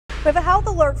We have a health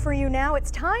alert for you now.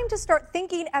 It's time to start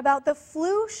thinking about the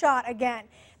flu shot again.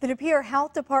 The De Pere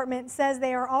Health Department says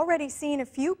they are already seeing a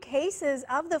few cases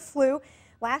of the flu.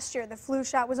 Last year, the flu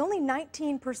shot was only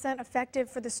 19% effective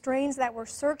for the strains that were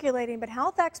circulating, but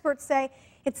health experts say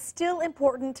it's still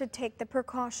important to take the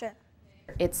precaution.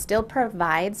 It still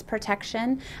provides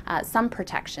protection, some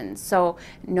protection. So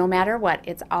no matter what,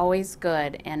 it's always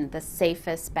good and the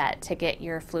safest bet to get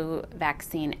your flu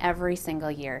vaccine every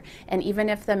single year. And even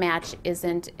if the match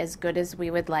isn't as good as we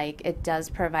would like, it does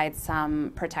provide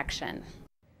some protection.